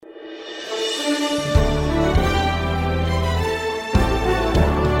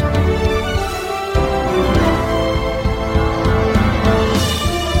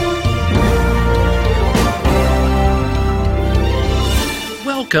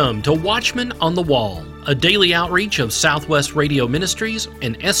Welcome to Watchmen on the Wall, a daily outreach of Southwest Radio Ministries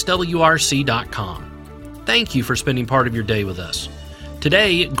and SWRC.com. Thank you for spending part of your day with us.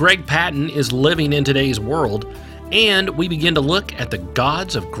 Today, Greg Patton is living in today's world, and we begin to look at the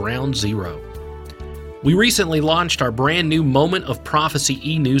gods of Ground Zero. We recently launched our brand new Moment of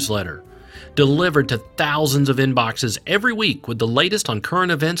Prophecy e-newsletter, delivered to thousands of inboxes every week with the latest on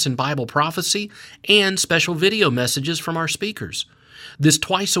current events in Bible prophecy and special video messages from our speakers. This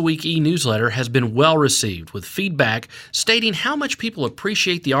twice-a-week e-newsletter has been well received, with feedback stating how much people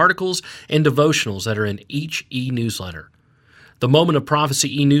appreciate the articles and devotionals that are in each e-newsletter. The Moment of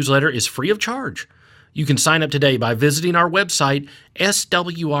Prophecy e-newsletter is free of charge. You can sign up today by visiting our website,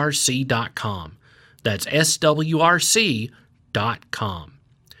 swrc.com. That's swrc.com.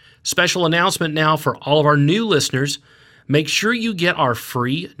 Special announcement now for all of our new listeners. Make sure you get our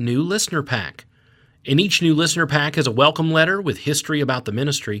free new listener pack. In each new listener pack is a welcome letter with history about the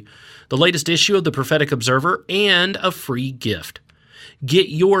ministry, the latest issue of the Prophetic Observer, and a free gift. Get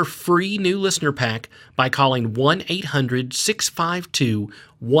your free new listener pack by calling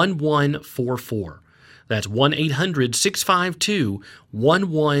 1-800-652-1144. That's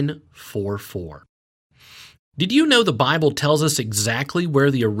 1-800-652-1144. Did you know the Bible tells us exactly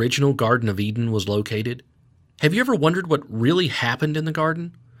where the original Garden of Eden was located? Have you ever wondered what really happened in the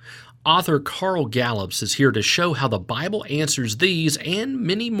garden? Author Carl Gallups is here to show how the Bible answers these and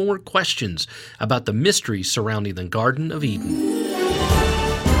many more questions about the mysteries surrounding the Garden of Eden.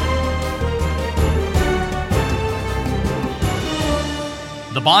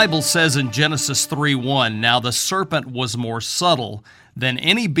 The Bible says in Genesis 3:1, "Now the serpent was more subtle than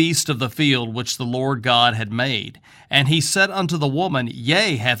any beast of the field which the Lord God had made. And he said unto the woman,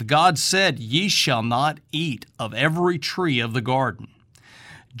 Yea, hath God said, Ye shall not eat of every tree of the garden."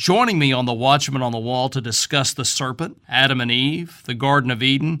 Joining me on the Watchman on the Wall to discuss the serpent, Adam and Eve, the Garden of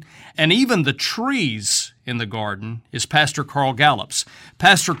Eden, and even the trees in the garden is Pastor Carl Gallups.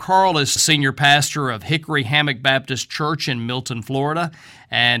 Pastor Carl is senior pastor of Hickory Hammock Baptist Church in Milton, Florida,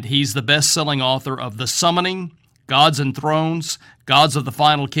 and he's the best-selling author of The Summoning, Gods and Thrones, Gods of the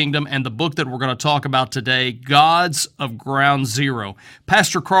Final Kingdom, and the book that we're going to talk about today, Gods of Ground Zero.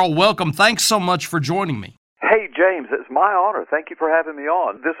 Pastor Carl, welcome. Thanks so much for joining me. Hey, James, it's my honor. Thank you for having me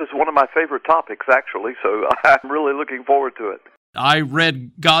on. This is one of my favorite topics, actually, so I'm really looking forward to it. I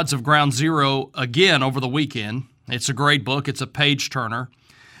read Gods of Ground Zero again over the weekend. It's a great book. It's a page-turner.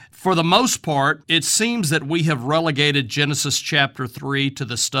 For the most part, it seems that we have relegated Genesis chapter 3 to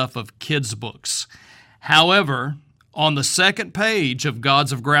the stuff of kids' books. However, on the second page of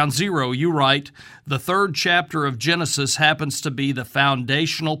Gods of Ground Zero, you write, the third chapter of Genesis happens to be the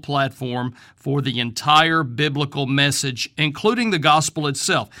foundational platform for the entire biblical message, including the gospel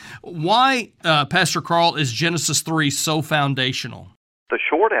itself. Why, Pastor Carl, is Genesis 3 so foundational? The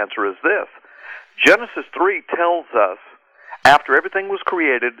short answer is this. Genesis 3 tells us, after everything was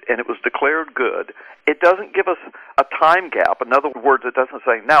created and it was declared good, it doesn't give us a time gap. In other words, it doesn't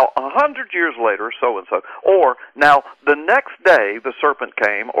say, now 100 years later, so-and-so, or now the next day the serpent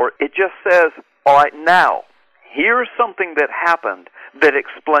came, or it just says, all right, now, here's something that happened that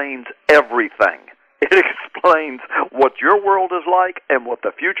explains everything. It explains what your world is like and what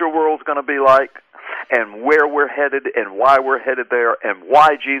the future world's going to be like, and where we're headed and why we're headed there, and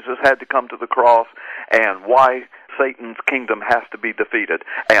why Jesus had to come to the cross, and why Satan's kingdom has to be defeated,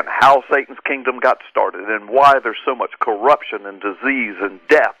 and how Satan's kingdom got started, and why there's so much corruption and disease and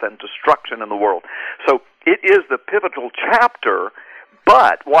death and destruction in the world. So it is the pivotal chapter,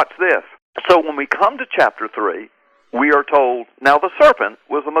 but watch this. So when we come to chapter 3, we are told, now the serpent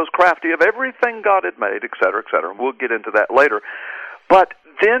was the most crafty of everything God had made, etc., etc., and we'll get into that later. But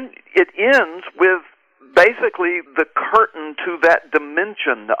then it ends with basically the curtain to that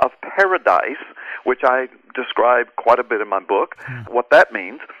dimension of paradise, which I describe quite a bit in my book, what that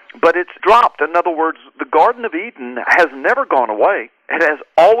means. But it's dropped. In other words, the Garden of Eden has never gone away. It has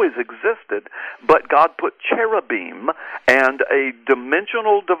always existed, but God put cherubim and a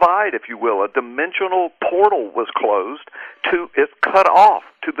dimensional divide, if you will, a dimensional portal was closed it's cut off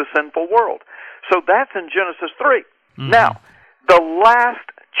to the sinful world. So that's in Genesis 3. Mm-hmm. Now, the last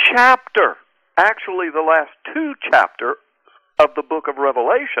chapter, actually the last two chapters of the book of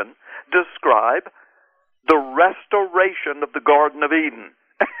Revelation describe the restoration of the Garden of Eden.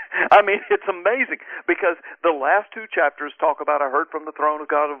 I mean, it's amazing because the last two chapters talk about, I heard from the throne of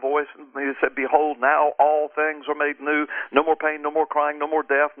God a voice, and he said, behold, now all things are made new. No more pain, no more crying, no more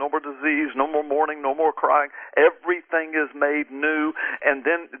death, no more disease, no more mourning, no more crying. Everything is made new. And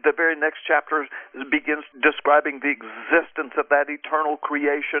then the very next chapter begins describing the existence of that eternal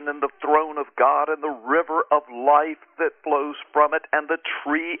creation and the throne of God and the river of life that flows from it, and the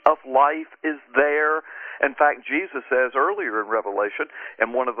tree of life is there. In fact, Jesus says earlier in Revelation,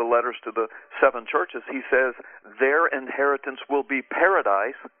 in one of the letters to the seven churches, he says, their inheritance will be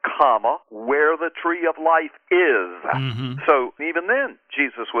paradise, comma, where the tree of life is. Mm-hmm. So even then,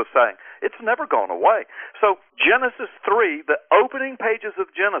 Jesus was saying, it's never gone away. So Genesis 3, the opening pages of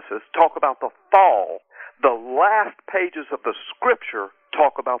Genesis talk about the fall. The last pages of the Scripture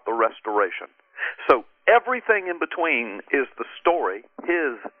talk about the restoration. So everything in between is the story,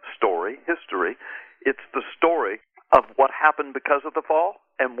 his story, history. It's the story of what happened because of the fall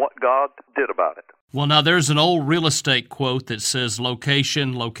and what God did about it. Well, now there's an old real estate quote that says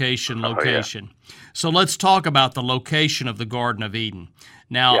location, location, location. Oh, yeah. So let's talk about the location of the Garden of Eden.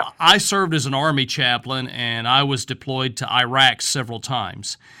 Now, I served as an Army chaplain, and I was deployed to Iraq several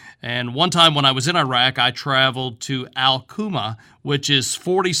times. And one time when I was in Iraq, I traveled to Al-Quma, which is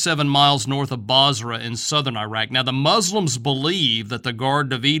 47 miles north of Basra in southern Iraq. Now, the Muslims believe that the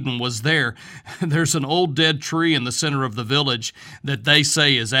Garden of Eden was there. There's an old dead tree in the center of the village that they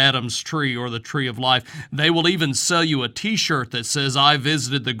say is Adam's tree or the tree of life. They will even sell you a T-shirt that says, I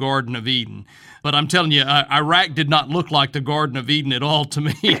visited the Garden of Eden. But I'm telling you, Iraq did not look like the Garden of Eden at all to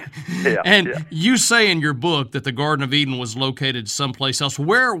me. You say in your book that the Garden of Eden was located someplace else.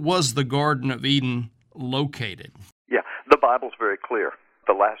 Where was the Garden of Eden located? Yeah, the Bible's very clear.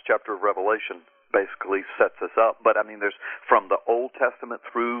 The last chapter of Revelation basically sets us up. But, I mean, there's from the Old Testament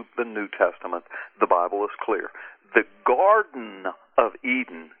through the New Testament, the Bible is clear. The Garden of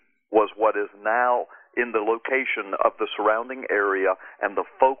Eden was what is now in the location of the surrounding area and the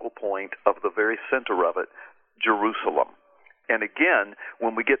focal point of the very center of it, Jerusalem. And again,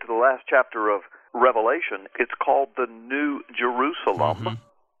 when we get to the last chapter of Revelation, it's called the New Jerusalem,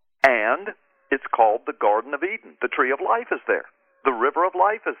 and it's called the Garden of Eden. The tree of life is there. The river of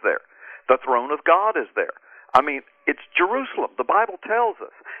life is there. The throne of God is there. I mean, it's Jerusalem. The Bible tells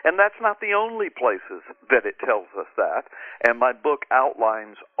us. And that's not the only places that it tells us that. And my book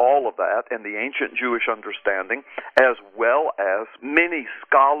outlines all of that and the ancient Jewish understanding, as well as many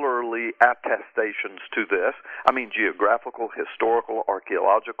scholarly attestations to this. I mean, geographical, historical,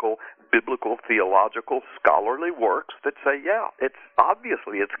 archaeological, biblical, theological, scholarly works that say, yeah, it's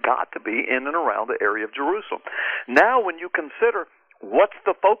got to be in and around the area of Jerusalem. Now, when you consider what's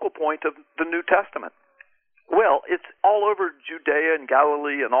the focal point of the New Testament, well, it's all over Judea and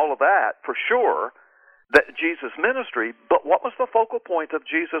Galilee and all of that, for sure, that Jesus' ministry, but what was the focal point of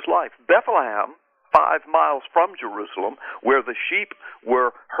Jesus' life? Bethlehem, 5 miles from Jerusalem, where the sheep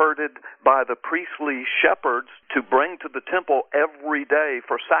were herded by the priestly shepherds to bring to the temple every day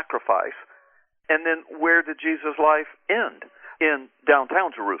for sacrifice. And then where did Jesus' life end? In downtown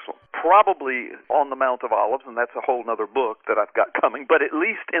Jerusalem, probably on the Mount of Olives, and that's a whole other book that I've got coming, but at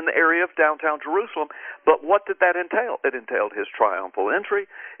least in the area of downtown Jerusalem. But what did that entail? It entailed his triumphal entry.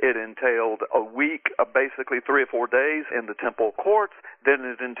 It entailed a week, basically 3 or 4 days in the temple courts. Then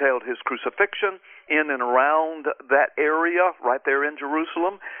it entailed his crucifixion in and around that area right there in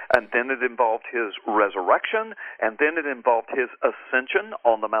Jerusalem. And then it involved his resurrection. And then it involved his ascension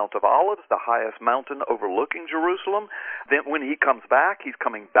on the Mount of Olives, the highest mountain overlooking Jerusalem. Then when he comes back, he's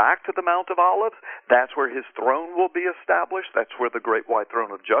coming back to the Mount of Olives. That's where his throne will be established. That's where the great white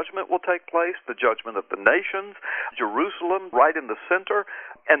throne of judgment will take place, the judgment of the nations, Jerusalem right in the center.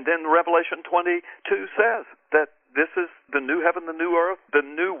 And then Revelation 22 says that this is the new heaven, the new earth, the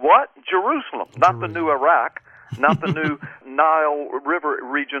new what? Jerusalem, not the new Iraq, not the new Nile River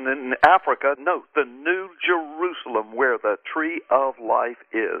region in Africa. No, the new Jerusalem where the tree of life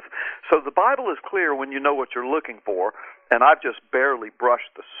is. So the Bible is clear when you know what you're looking for, and I've just barely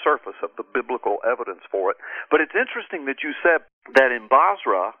brushed the surface of the biblical evidence for it. But it's interesting that you said that in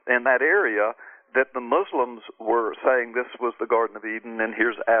Basra, in that area, that the Muslims were saying this was the Garden of Eden and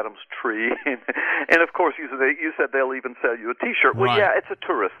here's Adam's tree. And of course, you said they'll even sell you a T-shirt. Well, yeah, it's a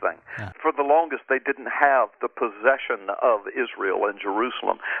tourist thing. Yeah. For the longest, they didn't have the possession of Israel and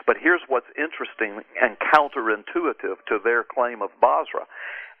Jerusalem. But here's what's interesting and counterintuitive to their claim of Basra.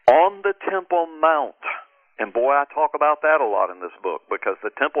 On the Temple Mount, and boy, I talk about that a lot in this book because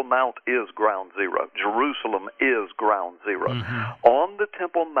the Temple Mount is ground zero. Jerusalem is ground zero. Mm-hmm. On the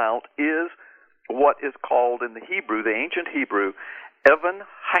Temple Mount is what is called in the Hebrew, the ancient Hebrew, Evan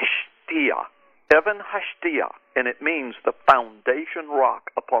Hashtia. Evan Hashtia, and it means the foundation rock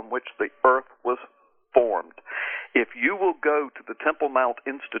upon which the earth was formed. If you will go to the Temple Mount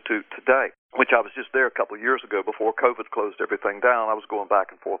Institute today, which I was just there a couple of years ago before COVID closed everything down, I was going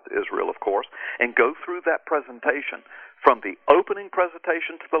back and forth to Israel, of course, and go through that presentation. From the opening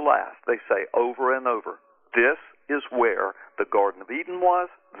presentation to the last, they say over and over, this is where the Garden of Eden was.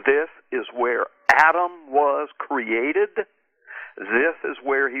 This is where Adam was created. This is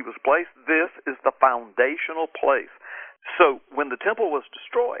where he was placed. This is the foundational place. So when the temple was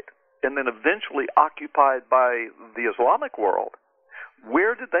destroyed and then eventually occupied by the Islamic world,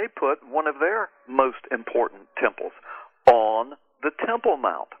 where did they put one of their most important temples? On the Temple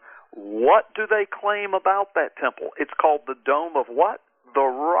Mount. What do they claim about that temple? It's called the Dome of what? The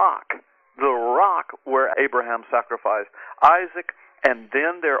Rock. The rock where Abraham sacrificed Isaac. And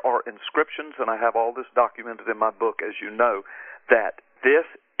then there are inscriptions, and I have all this documented in my book, as you know, that this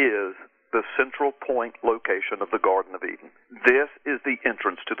is the central point location of the Garden of Eden. This is the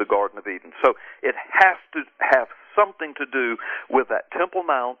entrance to the Garden of Eden. So it has to have something to do with that Temple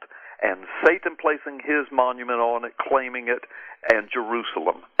Mount and Satan placing his monument on it, claiming it, and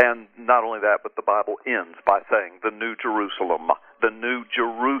Jerusalem. And not only that, but the Bible ends by saying the New Jerusalem,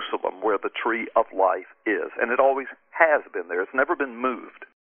 where the tree of life is. And it always has been there. It's never been moved.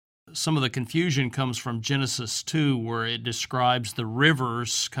 Some of the confusion comes from Genesis 2, where it describes the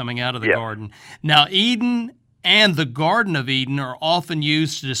rivers coming out of the garden. Now, Eden and the Garden of Eden are often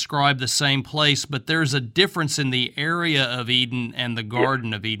used to describe the same place, but there's a difference in the area of Eden and the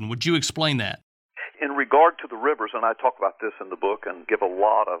Garden of Eden. Would you explain that? In regard to the rivers, and I talk about this in the book and give a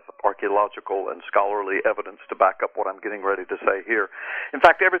lot of archaeological and scholarly evidence to back up what I'm getting ready to say here. In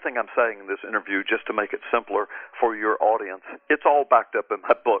fact, everything I'm saying in this interview, just to make it simpler for your audience, it's all backed up in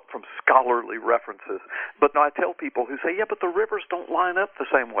my book from scholarly references. But now I tell people who say, yeah, but the rivers don't line up the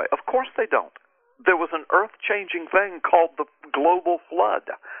same way. Of course they don't. There was an earth-changing thing called the global flood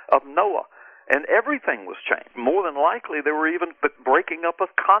of Noah. And everything was changed. More than likely, there were even the breaking up of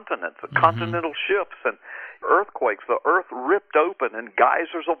continents, continental shifts, and earthquakes. The earth ripped open, and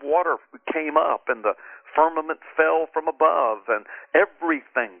geysers of water came up, and the firmament fell from above, and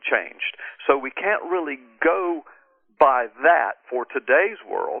everything changed. So we can't really go by that for today's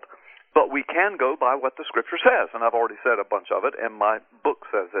world, but we can go by what the Scripture says. And I've already said a bunch of it, and my book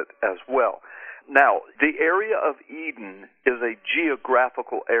says it as well. Now, the area of Eden is a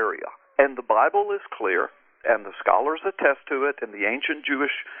geographical area. And the Bible is clear, and the scholars attest to it, and the ancient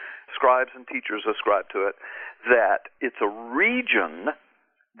Jewish scribes and teachers ascribe to it, that it's a region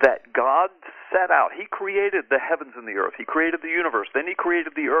that God set out. He created the heavens and the earth. He created the universe. Then he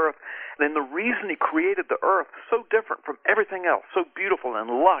created the earth. And the reason he created the earth so different from everything else, so beautiful and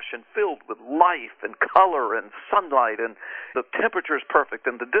lush and filled with life and color and sunlight, and the temperature is perfect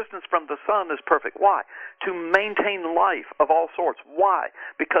and the distance from the sun is perfect. Why? To maintain life of all sorts. Why?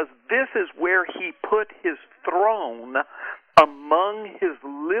 Because this is where he put his throne among his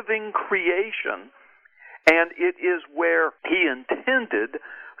living creation, and it is where he intended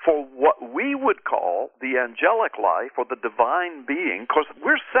for what we would call the angelic life or the divine being, because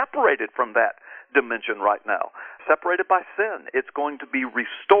we're separated from that dimension right now, separated by sin. It's going to be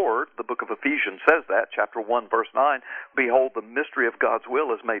restored. The book of Ephesians says that, chapter 1, verse 9. Behold, the mystery of God's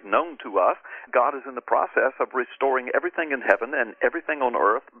will is made known to us. God is in the process of restoring everything in heaven and everything on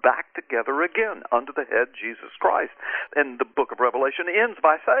earth back together again under the head Jesus Christ. And the book of Revelation ends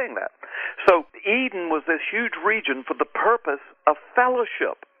by saying that. So Eden was this huge region for the purpose of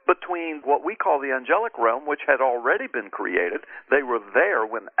fellowship between what we call the angelic realm, which had already been created. They were there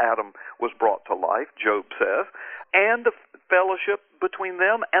when Adam was brought to life, Job says, and the fellowship between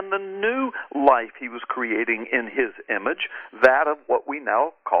them and the new life he was creating in his image, that of what we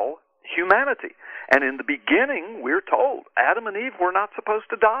now call humanity. And in the beginning, we're told, Adam and Eve were not supposed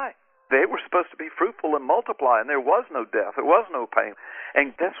to die. They were supposed to be fruitful and multiply, and there was no death. There was no pain.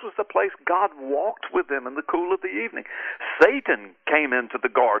 And this was the place God walked with them in the cool of the evening. Satan came into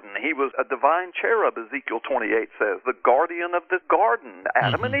the garden. He was a divine cherub, Ezekiel 28 says, the guardian of the garden.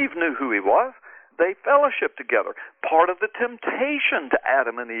 Adam and Eve knew who he was. They fellowshiped together. Part of the temptation to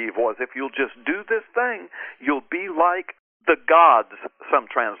Adam and Eve was, if you'll just do this thing, you'll be like the gods, some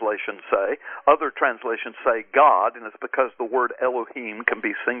translations say. Other translations say God, and it's because the word Elohim can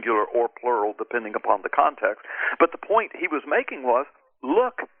be singular or plural depending upon the context. But the point he was making was,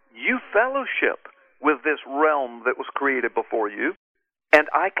 look, you fellowship with this realm that was created before you, and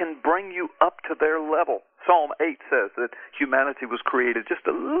I can bring you up to their level. Psalm 8 says that humanity was created just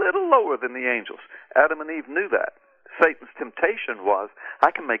a little lower than the angels. Adam and Eve knew that. Satan's temptation was,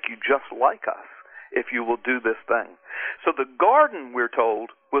 I can make you just like us. if you will do this thing. So the garden, we're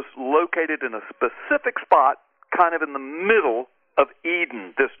told, was located in a specific spot, kind of in the middle of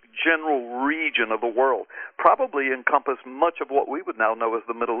Eden, this general region of the world. Probably encompassed much of what we would now know as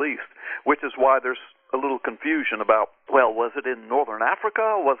the Middle East, which is why there's a little confusion about, well, was it in northern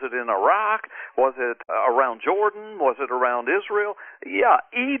Africa? Was it in Iraq? Was it around Jordan? Was it around Israel? Yeah,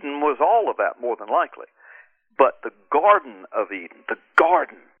 Eden was all of that, more than likely. But the Garden of Eden, the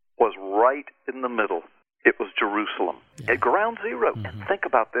garden, was right in the middle. It was Jerusalem, at ground zero. And think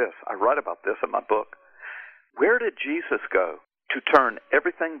about this. I write about this in my book. Where did Jesus go to turn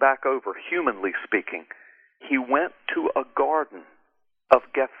everything back over, humanly speaking? He went to a garden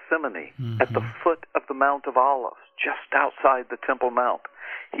of Gethsemane at the foot of the Mount of Olives, just outside the Temple Mount.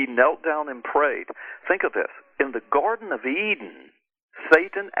 He knelt down and prayed. Think of this. In the Garden of Eden,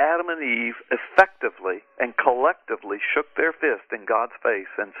 Satan, Adam, and Eve effectively and collectively shook their fist in God's face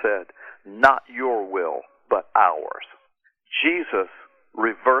and said, "Not your will, but ours." Jesus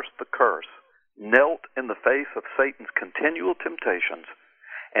reversed the curse, knelt in the face of Satan's continual temptations,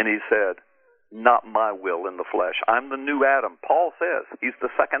 and he said, "Not my will in the flesh. I'm the new Adam." Paul says he's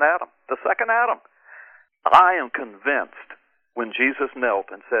the second Adam. The second Adam. I am convinced when Jesus knelt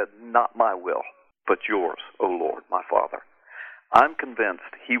and said, "Not my will, but yours, O Lord, my Father," I'm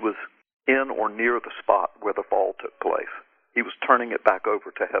convinced he was in or near the spot where the fall took place. He was turning it back over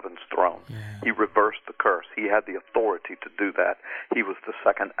to heaven's throne. He reversed the curse. He had the authority to do that. He was the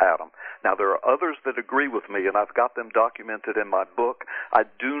second Adam. Now, there are others that agree with me, and I've got them documented in my book. I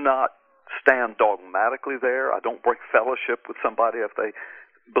do not stand dogmatically there. I don't break fellowship with somebody if they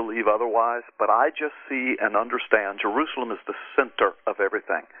believe otherwise, but I just see and understand Jerusalem is the center of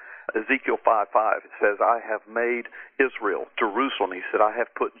everything. Ezekiel 5:5 says, "I have made Israel, Jerusalem." He said, "I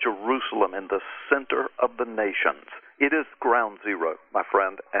have put Jerusalem in the center of the nations." It is ground zero, my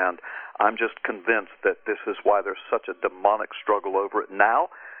friend, and I'm just convinced that this is why there's such a demonic struggle over it now,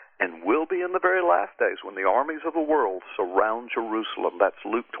 and will be in the very last days when the armies of the world surround Jerusalem. That's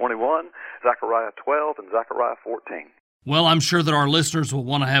Luke 21, Zechariah 12, and Zechariah 14. Well, I'm sure that our listeners will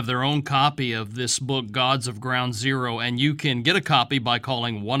want to have their own copy of this book, Gods of Ground Zero, and you can get a copy by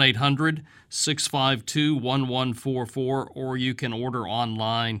calling 1-800-652-1144, or you can order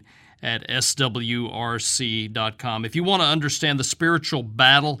online at swrc.com. If you want to understand the spiritual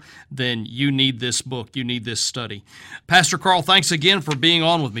battle, then you need this book. You need this study. Pastor Carl, thanks again for being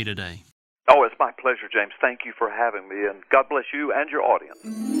on with me today. Oh, it's my pleasure, James. Thank you for having me, and God bless you and your audience.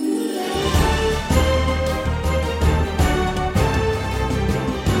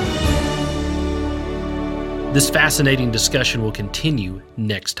 This fascinating discussion will continue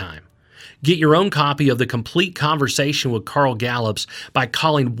next time. Get your own copy of the complete conversation with Carl Gallups by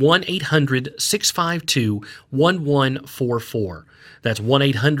calling 1-800-652-1144. That's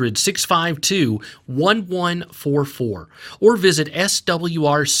 1-800-652-1144. Or visit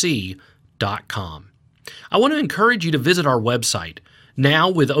swrc.com. I want to encourage you to visit our website, now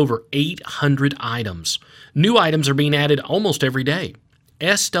with over 800 items. New items are being added almost every day.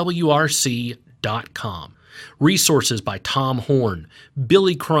 swrc.com. Resources by Tom Horn,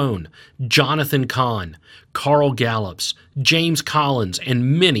 Billy Crone, Jonathan Cahn, Carl Gallups, James Collins,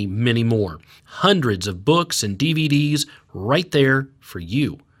 and many, many more. Hundreds of books and DVDs right there for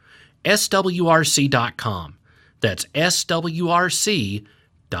you. swrc.com. That's swrc.com.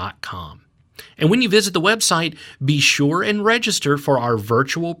 And when you visit the website, be sure and register for our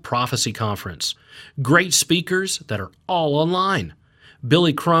virtual prophecy conference. Great speakers that are all online.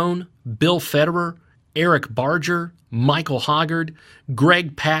 Billy Crone, Bill Federer, Eric Barger, Michael Hoggard,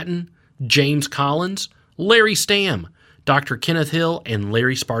 Greg Patton, James Collins, Larry Stamm, Dr. Kenneth Hill, and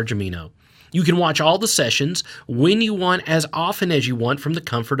Larry Spargimino. You can watch all the sessions when you want, as often as you want, from the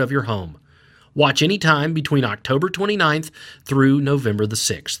comfort of your home. Watch anytime between October 29th through November the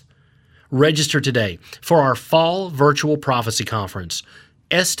 6th. Register today for our fall virtual prophecy conference,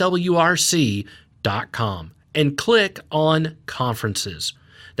 swrc.com, and click on conferences.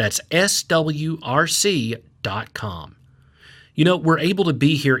 That's swrc.com. You know, we're able to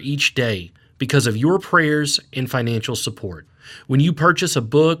be here each day because of your prayers and financial support. When you purchase a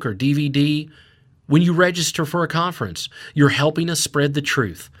book or DVD, when you register for a conference, you're helping us spread the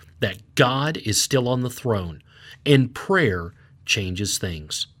truth that God is still on the throne and prayer changes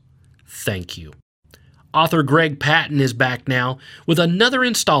things. Thank you. Author Greg Patton is back now with another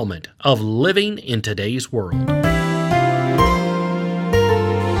installment of Living in Today's World.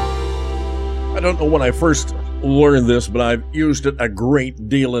 I don't know when I first learned this, but I've used it a great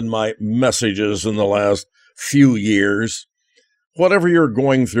deal in my messages in the last few years. Whatever you're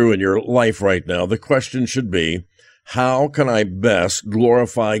going through in your life right now, the question should be, how can I best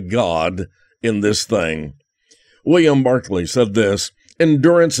glorify God in this thing. William Barclay said this: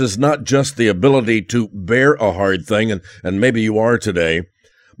 endurance is not just the ability to bear a hard thing, and maybe you are today,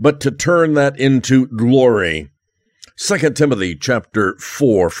 but to turn that into glory. 2 Timothy chapter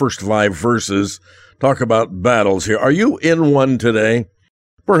 4, first 5 verses, talk about battles here. Are you in one today?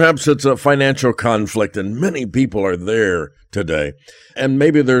 Perhaps it's a financial conflict, and many people are there today. And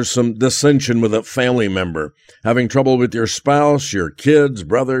maybe there's some dissension with a family member, having trouble with your spouse, your kids,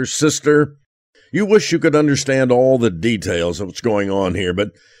 brother, sister. You wish you could understand all the details of what's going on here, but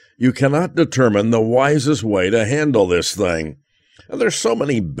you cannot determine the wisest way to handle this thing. And there's so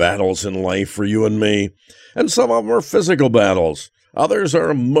many battles in life for you and me, and some of them are physical battles. Others are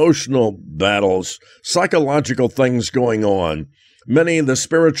emotional battles, psychological things going on. Many the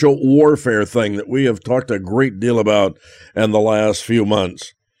spiritual warfare thing that we have talked a great deal about in the last few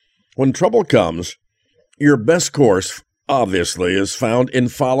months. When trouble comes, your best course, obviously, is found in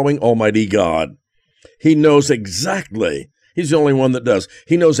following Almighty God. He knows exactly. He's the only one that does.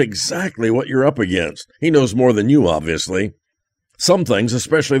 He knows exactly what you're up against. He knows more than you, obviously. Some things,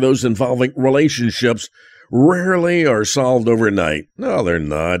 especially those involving relationships, rarely are solved overnight. No, they're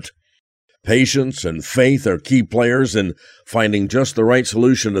not. Patience and faith are key players in finding just the right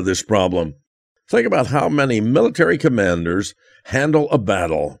solution to this problem. Think about how many military commanders handle a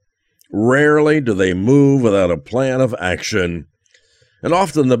battle. Rarely do they move without a plan of action. And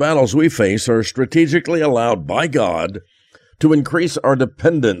often the battles we face are strategically allowed by God to increase our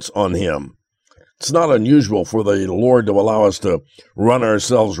dependence on Him. It's not unusual for the Lord to allow us to run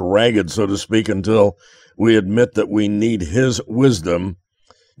ourselves ragged, so to speak, until we admit that we need His wisdom.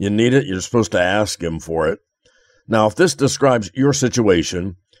 You need it, you're supposed to ask Him for it. Now, if this describes your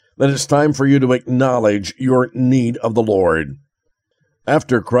situation, then it's time for you to acknowledge your need of the Lord.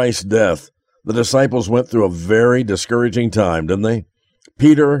 After Christ's death, the disciples went through a very discouraging time, didn't they?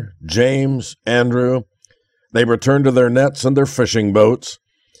 Peter, James, Andrew, they returned to their nets and their fishing boats.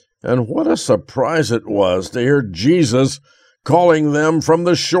 And what a surprise it was to hear Jesus calling them from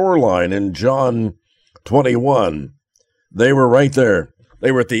the shoreline in John 21. They were right there.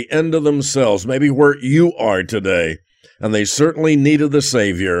 They were at the end of themselves, maybe where you are today, and they certainly needed the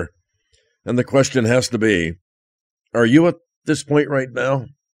Savior. And the question has to be, are you at this point right now?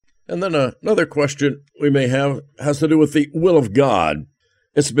 And then another question we may have has to do with the will of God.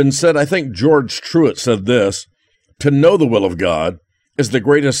 It's been said, I think George Truett said this, to know the will of God is the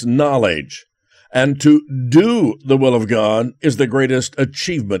greatest knowledge, and to do the will of God is the greatest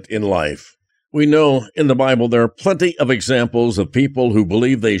achievement in life. We know in the Bible there are plenty of examples of people who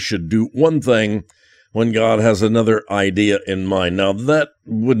believe they should do one thing when God has another idea in mind. Now, that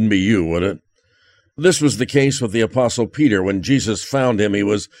wouldn't be you, would it? This was the case with the Apostle Peter. When Jesus found him, he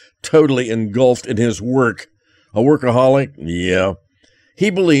was totally engulfed in his work. A workaholic? Yeah. He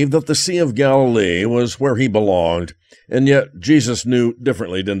believed that the Sea of Galilee was where he belonged, and yet Jesus knew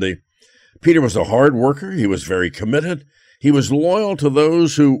differently, didn't he? Peter was a hard worker. He was very committed. He was loyal to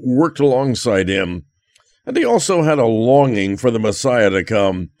those who worked alongside him, and he also had a longing for the Messiah to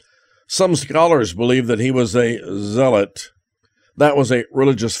come. Some scholars believe that he was a zealot. That was a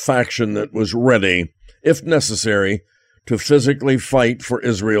religious faction that was ready, if necessary, to physically fight for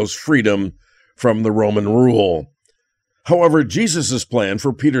Israel's freedom from the Roman rule. However, Jesus' plan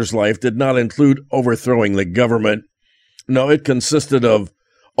for Peter's life did not include overthrowing the government. No, it consisted of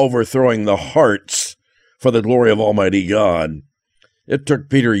overthrowing the hearts for the glory of Almighty God. It took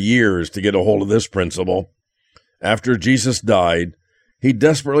Peter years to get a hold of this principle. After Jesus died, he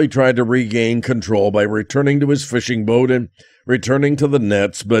desperately tried to regain control by returning to his fishing boat and returning to the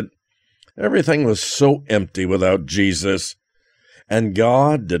nets, but everything was so empty without Jesus. And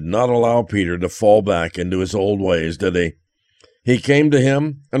God did not allow Peter to fall back into his old ways, did he? He came to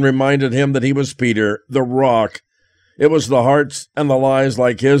him and reminded him that he was Peter, the rock. It was the hearts and the lives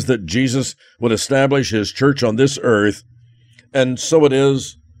like his that Jesus would establish his church on this earth. And so it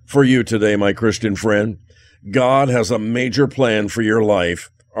is for you today, my Christian friend. God has a major plan for your life.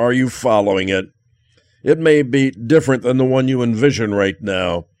 Are you following it? It may be different than the one you envision right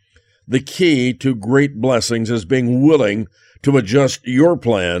now. The key to great blessings is being willing to adjust your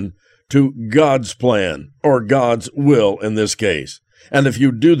plan to God's plan, or God's will in this case. And if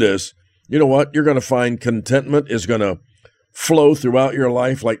you do this, you know what? You're going to find contentment is going to flow throughout your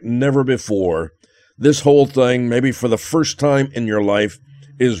life like never before. This whole thing, maybe for the first time in your life,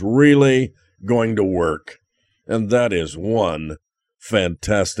 is really going to work. And that is one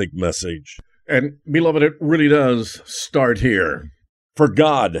fantastic message. And, beloved, it really does start here. For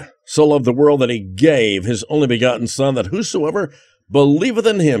God so loved the world that he gave his only begotten Son, that whosoever believeth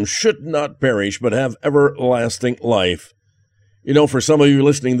in him should not perish, but have everlasting life. You know, for some of you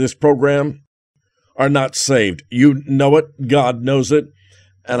listening to this program, are not saved. You know it. God knows it.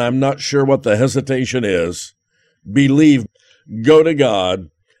 And I'm not sure what the hesitation is. Believe. Go to God.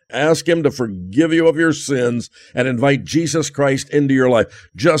 Ask Him to forgive you of your sins and invite Jesus Christ into your life.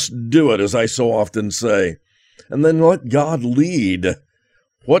 Just do it, as I so often say. And then let God lead.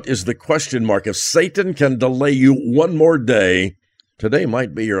 What is the question mark? If Satan can delay you one more day, today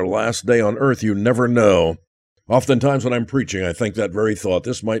might be your last day on earth. You never know. Oftentimes when I'm preaching, I think that very thought.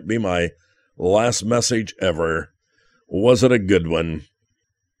 This might be my last message ever. Was it a good one?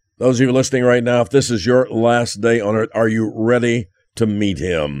 Those of you listening right now, if this is your last day on earth, are you ready to meet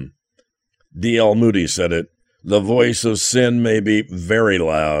Him? D.L. Moody said it. The voice of sin may be very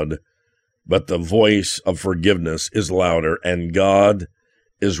loud, but the voice of forgiveness is louder, and God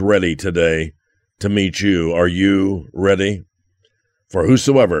is ready today to meet you. Are you ready? For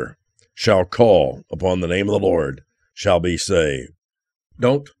whosoever shall call upon the name of the Lord shall be saved.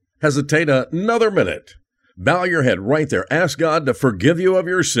 Don't hesitate another minute. Bow your head right there. Ask God to forgive you of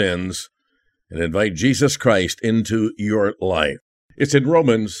your sins and invite Jesus Christ into your life. It's in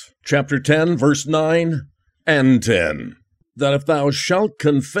Romans chapter 10, verse 9 and 10. That if thou shalt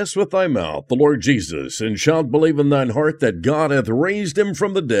confess with thy mouth the Lord Jesus, and shalt believe in thine heart that God hath raised him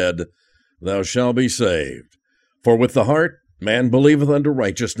from the dead, thou shalt be saved. For with the heart man believeth unto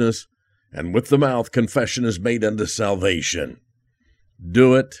righteousness, and with the mouth confession is made unto salvation.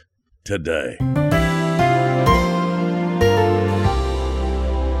 Do it today.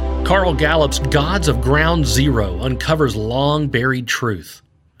 Carl Gallup's Gods of Ground Zero uncovers long-buried truth.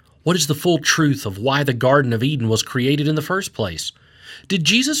 What is the full truth of why the Garden of Eden was created in the first place? Did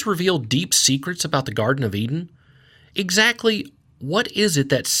Jesus reveal deep secrets about the Garden of Eden? Exactly what is it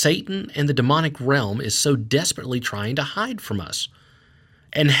that Satan and the demonic realm is so desperately trying to hide from us?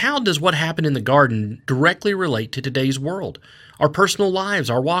 And how does what happened in the garden directly relate to today's world, our personal lives,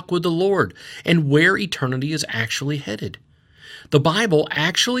 our walk with the Lord, and where eternity is actually headed? The Bible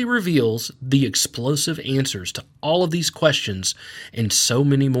actually reveals the explosive answers to all of these questions and so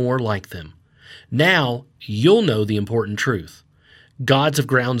many more like them. Now you'll know the important truth. Gods of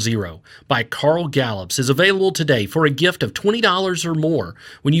Ground Zero by Carl Gallups is available today for a gift of $20 or more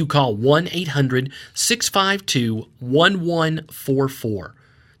when you call 1-800-652-1144.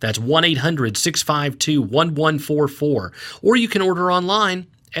 That's 1-800-652-1144. Or you can order online,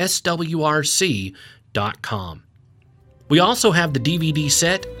 swrc.com. We also have the DVD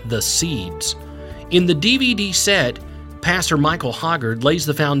set, The Seeds. In the DVD set, Pastor Michael Hoggard lays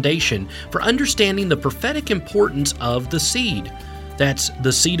the foundation for understanding the prophetic importance of the seed. That's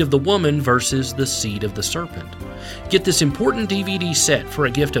the seed of the woman versus the seed of the serpent. Get this important DVD set for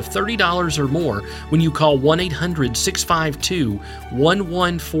a gift of $30 or more when you call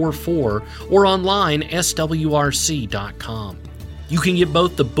 1-800-652-1144 or online, swrc.com. You can get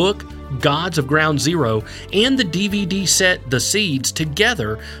both the book, Gods of Ground Zero, and the DVD set, The Seeds,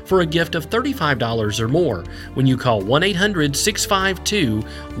 together for a gift of $35 or more when you call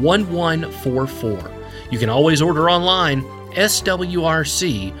 1-800-652-1144. You can always order online,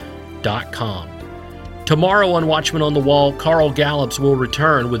 swrc.com. Tomorrow on Watchman on the Wall, Carl Gallups will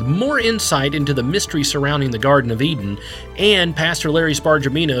return with more insight into the mystery surrounding the Garden of Eden, and Pastor Larry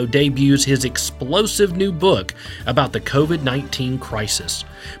Spargimino debuts his explosive new book about the COVID-19 crisis.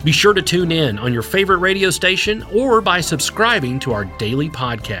 Be sure to tune in on your favorite radio station or by subscribing to our daily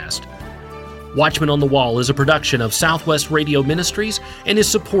podcast. Watchman on the Wall is a production of Southwest Radio Ministries and is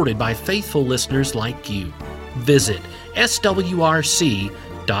supported by faithful listeners like you. Visit swrc.com.